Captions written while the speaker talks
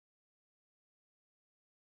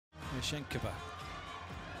Schenkova.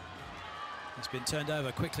 It's been turned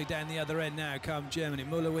over quickly down the other end now. Come Germany.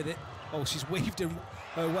 Müller with it. Oh, she's weaved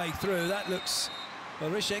her way through. That looks... Well,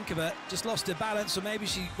 Schenkova just lost her balance, or maybe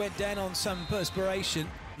she went down on some perspiration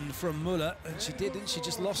from Müller, and she didn't. She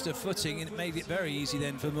just lost her footing, and it made it very easy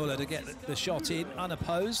then for Müller to get the shot in,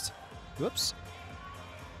 unopposed. Whoops.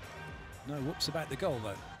 No whoops about the goal,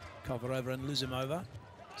 though. Kovarova and Luzimova.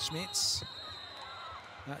 Smits.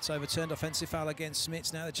 That's overturned. Offensive foul against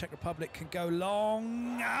Smits. Now the Czech Republic can go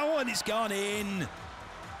long. Oh, and it's gone in.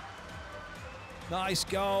 Nice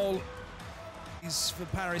goal. He's for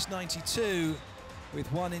Paris 92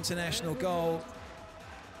 with one international goal.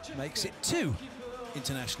 Makes it 2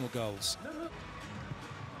 international goals.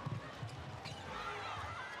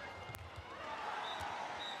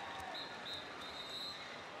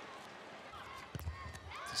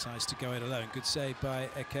 Decides to go it alone. Good save by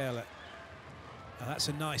Ekele. That's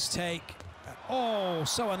a nice take. Oh,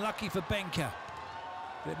 so unlucky for Benka.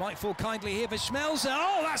 But it might fall kindly here for Schmelzer.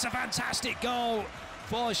 Oh, that's a fantastic goal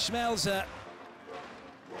for Schmelzer.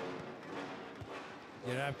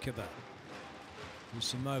 Jarabkova.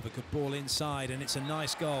 Usimova, good ball inside, and it's a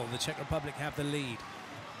nice goal. The Czech Republic have the lead.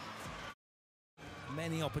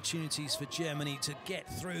 Many opportunities for Germany to get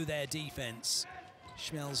through their defence.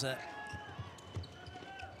 Schmelzer.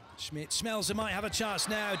 Schmidt. Schmelzer might have a chance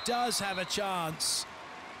now. Does have a chance.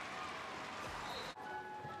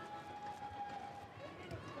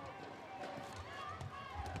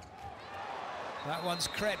 That one's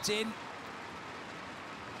crept in.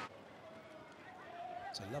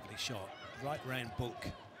 It's a lovely shot, right round bulk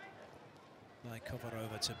by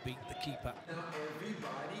Kovarova to beat the keeper.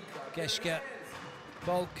 Geschke,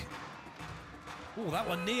 bulk. Oh, that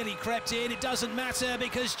one nearly crept in. It doesn't matter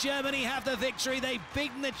because Germany have the victory. They've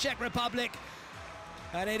beaten the Czech Republic,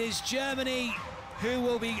 and it is Germany who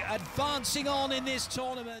will be advancing on in this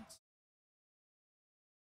tournament.